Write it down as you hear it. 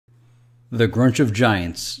The Grunch of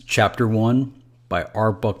Giants Chapter 1 by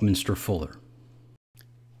R Buckminster Fuller.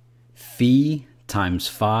 Phi times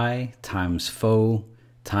phi times pho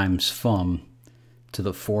times fum to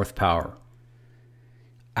the fourth power.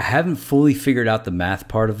 I haven't fully figured out the math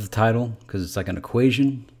part of the title because it's like an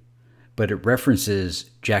equation, but it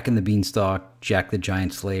references Jack and the Beanstalk, Jack the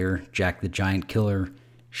Giant Slayer, Jack the Giant Killer,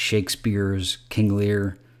 Shakespeare's King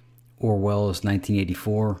Lear, Orwell's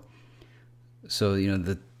 1984. So,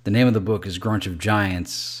 the name of the book is Grunch of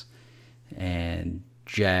Giants, and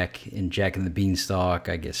Jack and the Beanstalk,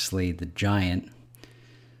 I guess, slayed the giant.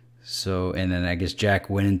 So, and then I guess Jack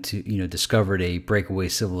went into, discovered a breakaway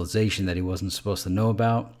civilization that he wasn't supposed to know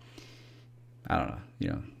about. I don't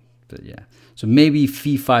know, but yeah. So maybe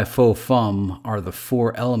Phi, Phi, Pho, Fum are the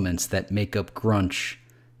four elements that make up Grunch,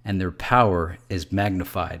 and their power is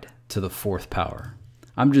magnified to the fourth power.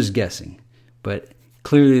 I'm just guessing, but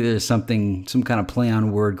clearly there's some kind of play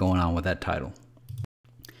on word going on with that title.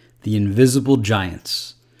 The Invisible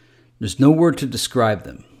Giants. There's no word to describe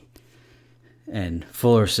them. And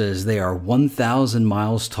Fuller says they are 1,000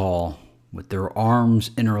 miles tall, with their arms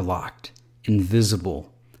interlocked,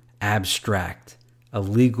 invisible, abstract, a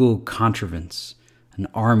legal contrivance, an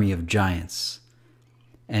army of giants.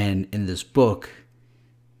 And in this book,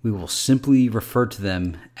 we will simply refer to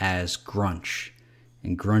them as Grunch.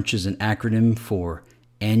 And Grunch is an acronym for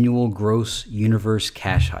Annual Gross Universe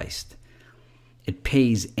Cash Heist. It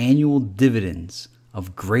pays annual dividends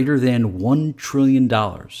of greater than $1 trillion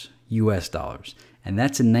US dollars, and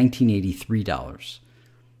that's in 1983 dollars.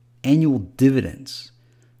 Annual dividends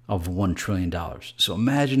of $1 trillion. So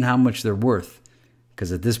imagine how much they're worth,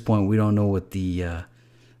 because at this point we don't know what the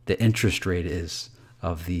interest rate is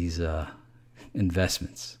of these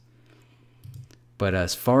investments. But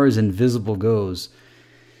as far as invisible goes,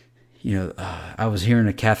 I was hearing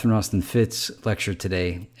a Catherine Austin Fitts lecture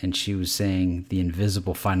today, and she was saying the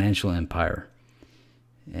invisible financial empire.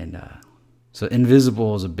 And so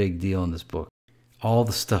invisible is a big deal in this book. All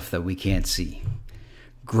the stuff that we can't see.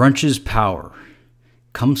 Grunch's power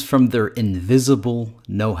comes from their invisible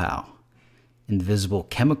know-how. Invisible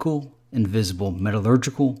chemical, invisible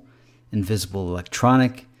metallurgical, invisible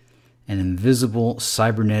electronic, and invisible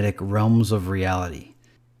cybernetic realms of reality.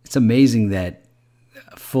 It's amazing that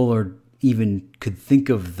Fuller even could think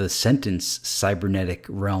of the sentence cybernetic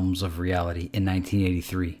realms of reality in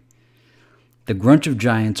 1983. The Grunch of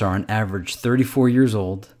Giants are on average 34 years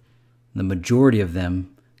old. The majority of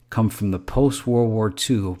them come from the post-World War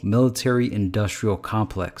II military-industrial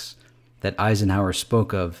complex that Eisenhower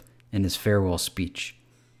spoke of in his farewell speech.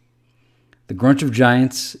 The Grunch of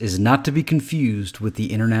Giants is not to be confused with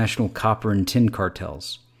the international copper and tin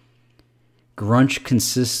cartels. Grunch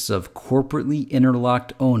consists of corporately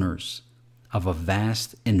interlocked owners of a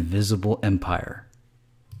vast invisible empire.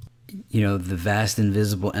 The vast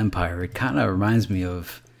invisible empire, it kind of reminds me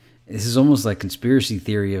of, this is almost like conspiracy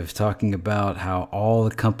theory of talking about how all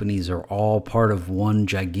the companies are all part of one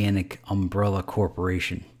gigantic umbrella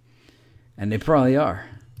corporation. And they probably are.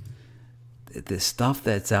 The stuff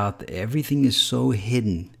that's out there, everything is so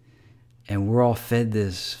hidden. And we're all fed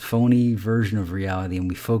this phony version of reality, and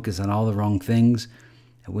we focus on all the wrong things,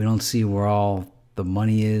 and we don't see where all the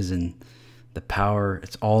money is and the power.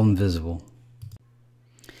 It's all invisible.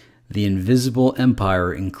 The invisible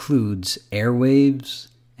empire includes airwaves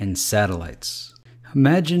and satellites.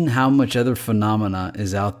 Imagine how much other phenomena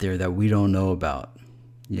is out there that we don't know about.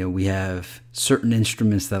 We have certain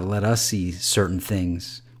instruments that let us see certain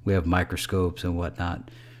things. We have microscopes and whatnot.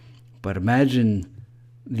 But imagine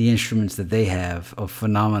the instruments that they have of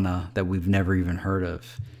phenomena that we've never even heard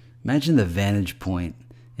of. Imagine the vantage point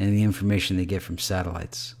and the information they get from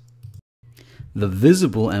satellites. The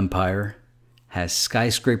visible empire has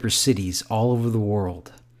skyscraper cities all over the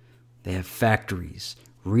world. They have factories,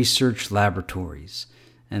 research laboratories,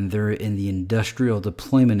 and they're in the industrial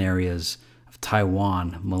deployment areas of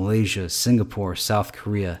Taiwan, Malaysia, Singapore, South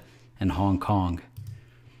Korea, and Hong Kong.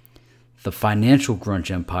 The Financial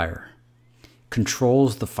Grunch Empire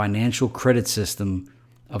controls the financial credit system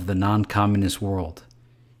of the non-communist world,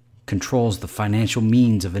 controls the financial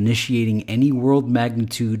means of initiating any world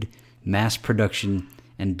magnitude mass production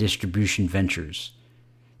and distribution ventures.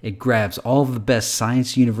 It grabs all of the best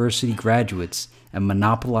science university graduates and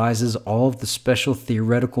monopolizes all of the special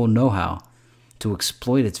theoretical know-how to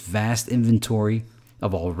exploit its vast inventory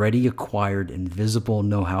of already acquired invisible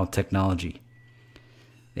know-how technology.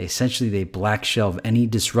 They black-shelve any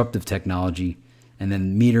disruptive technology and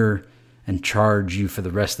then meter and charge you for the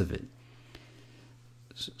rest of it.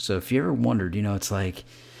 So if you ever wondered, it's like,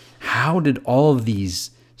 how did all of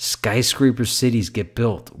these Skyscraper cities get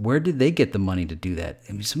built. Where did they get the money to do that?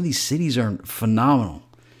 I mean, some of these cities are phenomenal.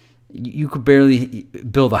 You could barely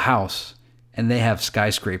build a house, and they have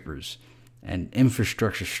skyscrapers and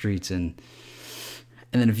infrastructure streets. And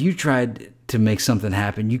then if you tried to make something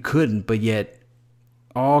happen, you couldn't, but yet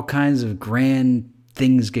all kinds of grand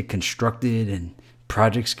things get constructed and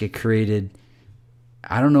projects get created.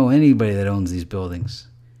 I don't know anybody that owns these buildings.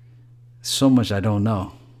 So much I don't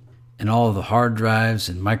know. And all of the hard drives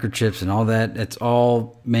and microchips and all that, it's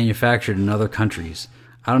all manufactured in other countries.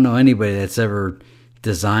 I don't know anybody that's ever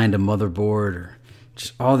designed a motherboard or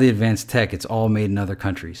just all the advanced tech. It's all made in other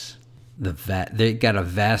countries. They got a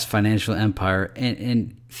vast financial empire.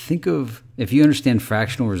 And think of, if you understand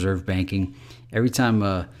fractional reserve banking,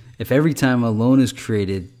 if every time a loan is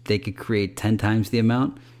created, they could create 10 times the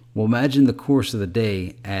amount. Well, imagine the course of the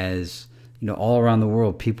day as, all around the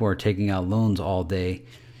world, people are taking out loans all day.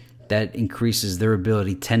 That increases their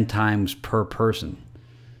ability 10 times per person.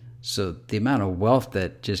 So the amount of wealth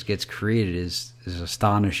that just gets created is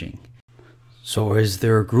astonishing. So is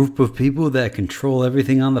there a group of people that control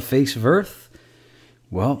everything on the face of Earth?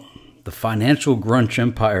 Well, the Financial Grunch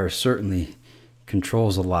Empire certainly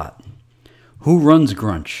controls a lot. Who runs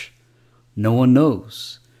Grunch? No one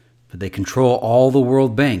knows. But they control all the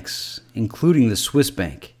world banks, including the Swiss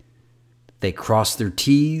bank. They cross their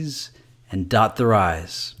T's and dot their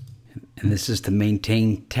I's. And this is to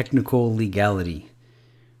maintain technical legality.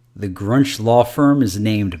 The Grunch law firm is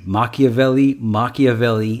named Machiavelli,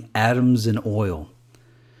 Adams, and Oil.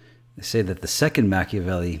 They say that the second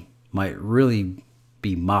Machiavelli might really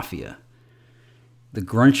be mafia. The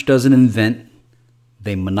Grunch doesn't invent,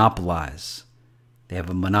 they monopolize. They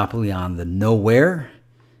have a monopoly on the know-where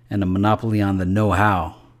and a monopoly on the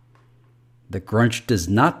know-how. The Grunch does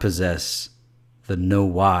not possess the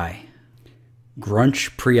know-why.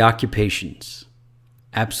 Grunch preoccupations,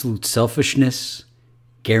 absolute selfishness,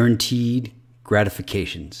 guaranteed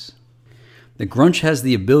gratifications. The Grunch has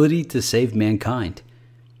the ability to save mankind.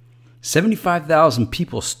 75,000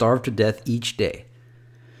 people starve to death each day.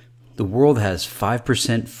 The world has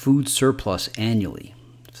 5% food surplus annually.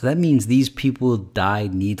 So that means these people die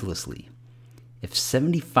needlessly. If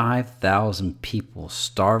 75,000 people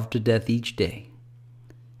starve to death each day,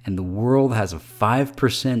 and the world has a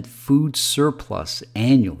 5% food surplus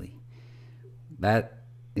annually, that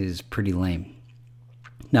is pretty lame.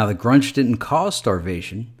 Now, the Grunch didn't cause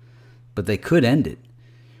starvation, but they could end it.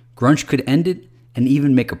 Grunch could end it and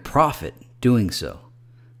even make a profit doing so.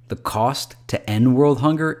 The cost to end world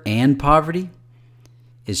hunger and poverty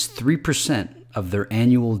is 3% of their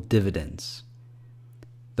annual dividends.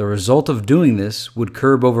 The result of doing this would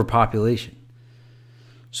curb overpopulation.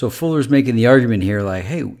 So Fuller's making the argument here like,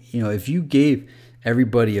 hey, if you gave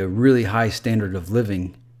everybody a really high standard of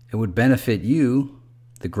living, it would benefit you,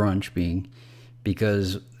 the Grunch being,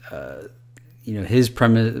 because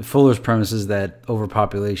Fuller's premise is that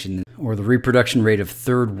overpopulation or the reproduction rate of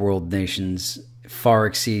third world nations far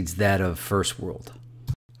exceeds that of first world.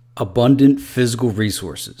 Abundant physical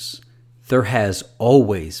resources. There has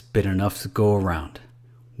always been enough to go around.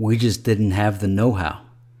 We just didn't have the know-how.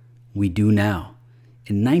 We do now.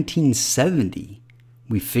 In 1970,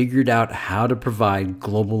 we figured out how to provide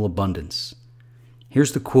global abundance.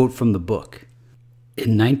 Here's the quote from the book.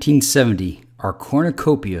 In 1970, our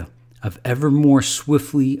cornucopia of ever more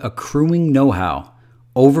swiftly accruing know-how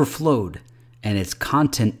overflowed and its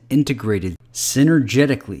content integrated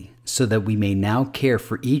synergetically so that we may now care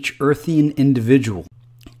for each Earthian individual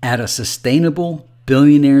at a sustainable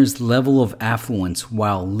billionaire's level of affluence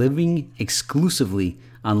while living exclusively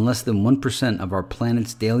on less than 1% of our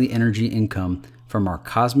planet's daily energy income from our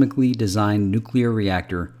cosmically designed nuclear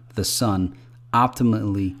reactor, the Sun,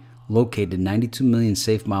 optimally located 92 million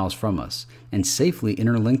safe miles from us and safely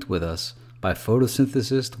interlinked with us by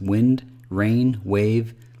photosynthesis, wind, rain,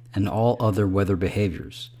 wave, and all other weather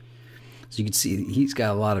behaviors. So you can see he's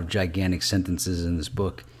got a lot of gigantic sentences in this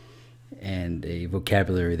book and a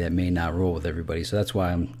vocabulary that may not roll with everybody. So that's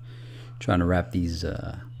why I'm trying to wrap these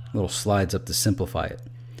little slides up to simplify it.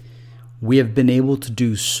 We have been able to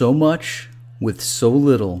do so much with so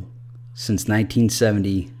little since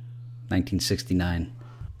 1970, 1969.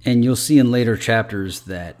 And you'll see in later chapters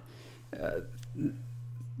that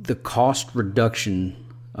the cost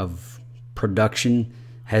reduction of production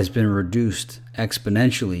has been reduced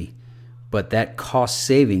exponentially, but that cost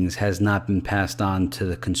savings has not been passed on to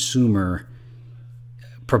the consumer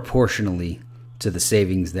proportionally to the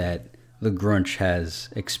savings that the Grunch has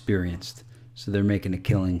experienced. So they're making a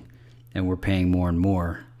killing and we're paying more and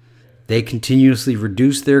more. They continuously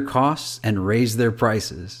reduce their costs and raise their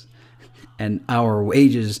prices. And our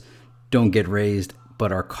wages don't get raised,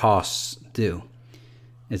 but our costs do.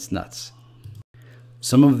 It's nuts.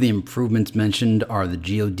 Some of the improvements mentioned are the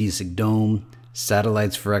Geodesic Dome,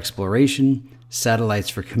 satellites for exploration, satellites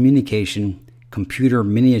for communication, computer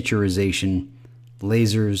miniaturization,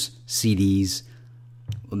 lasers, CDs.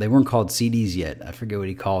 Well, they weren't called CDs yet. I forget what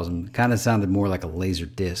he calls them. It kind of sounded more like a laser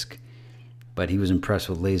disc, but he was impressed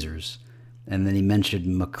with lasers. And then he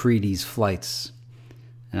mentioned Macready's flights.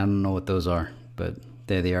 And I don't know what those are, but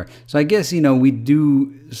there they are. So I guess, we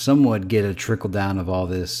do somewhat get a trickle down of all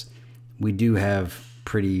this. We do have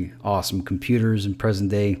pretty awesome computers in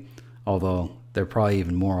present day, although they're probably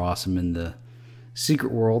even more awesome in the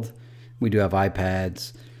secret world. We do have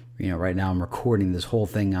iPads. Right now I'm recording this whole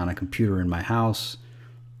thing on a computer in my house.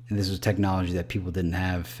 And this was technology that people didn't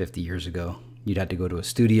have 50 years ago. You'd have to go to a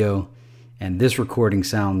studio, and this recording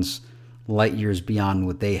sounds light years beyond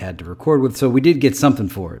what they had to record with. So we did get something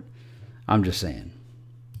for it. I'm just saying.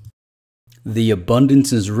 The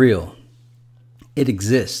abundance is real. It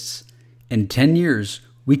exists. In 10 years,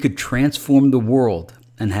 we could transform the world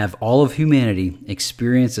and have all of humanity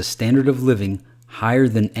experience a standard of living higher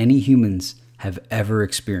than any humans have ever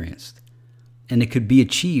experienced. And it could be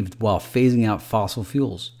achieved while phasing out fossil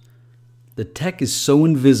fuels. The tech is so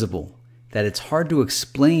invisible that it's hard to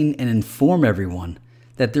explain and inform everyone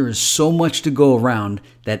that there is so much to go around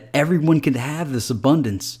that everyone can have this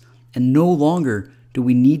abundance, and no longer do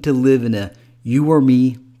we need to live in a you or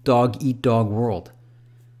me, dog eat dog world.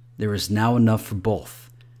 There is now enough for both.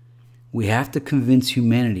 We have to convince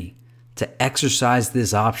humanity to exercise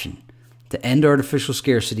this option, to end artificial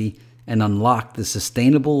scarcity and unlock the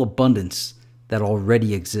sustainable abundance that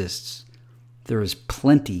already exists. There is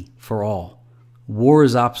plenty for all. War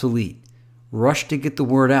is obsolete. Rush to get the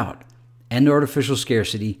word out. End artificial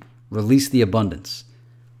scarcity. Release the abundance.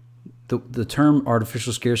 The term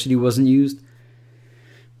artificial scarcity wasn't used,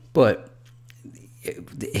 but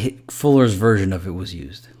Fuller's version of it was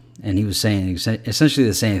used. And he was saying essentially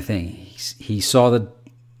the same thing. He saw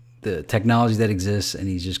the technology that exists, and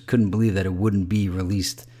he just couldn't believe that it wouldn't be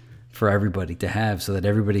released for everybody to have, so that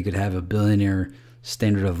everybody could have a billionaire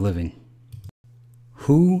standard of living.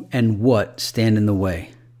 Who and what stand in the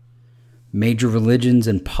way? Major religions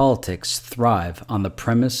and politics thrive on the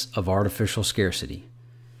premise of artificial scarcity.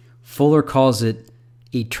 Fuller calls it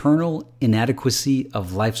eternal inadequacy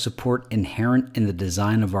of life support inherent in the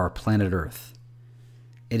design of our planet Earth.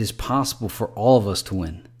 It is possible for all of us to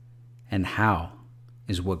win, and how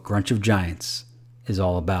is what Grunch of Giants is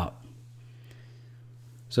all about.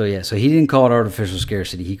 So he didn't call it artificial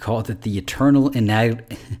scarcity. He called it the eternal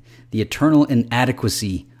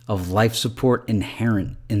inadequacy of life support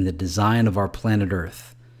inherent in the design of our planet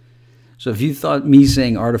Earth. So if you thought me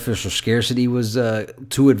saying artificial scarcity was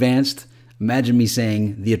too advanced, imagine me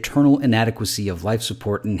saying the eternal inadequacy of life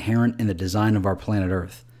support inherent in the design of our planet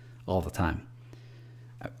Earth all the time.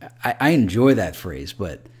 I enjoy that phrase,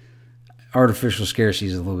 but artificial scarcity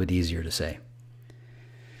is a little bit easier to say.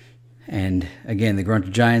 And again, the Grunch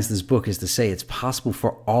of Giants, this book is to say it's possible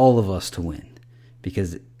for all of us to win,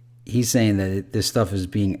 because he's saying that this stuff is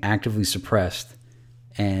being actively suppressed,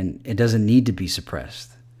 and it doesn't need to be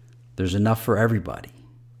suppressed. There's enough for everybody.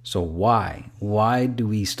 So why? Why do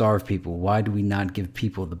we starve people? Why do we not give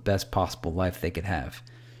people the best possible life they could have?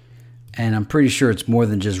 And I'm pretty sure it's more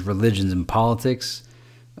than just religions and politics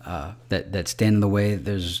that stand in the way.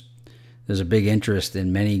 There's a big interest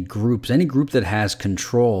in many groups. Any group that has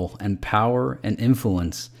control and power and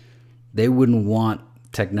influence, they wouldn't want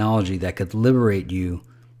technology that could liberate you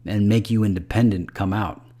and make you independent come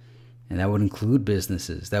out. And that would include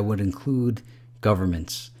businesses. That would include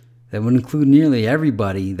governments. That would include nearly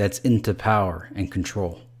everybody that's into power and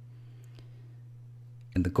control.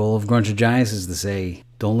 And the goal of Grunch of Giants is to say,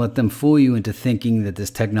 don't let them fool you into thinking that this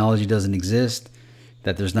technology doesn't exist,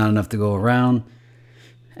 that there's not enough to go around,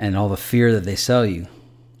 and all the fear that they sell you.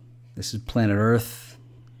 This is planet Earth,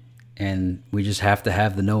 and we just have to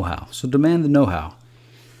have the know-how. So demand the know-how.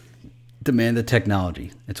 Demand the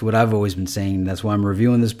technology. It's what I've always been saying. That's why I'm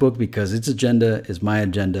reviewing this book, because its agenda is my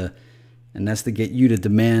agenda, and that's to get you to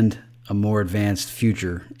demand a more advanced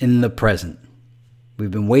future in the present. We've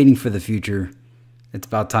been waiting for the future. It's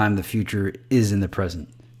about time the future is in the present.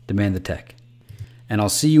 Demand the tech. And I'll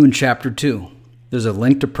see you in Chapter 2. There's a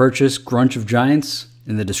link to purchase Grunch of Giants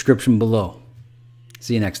in the description below.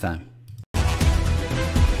 See you next time.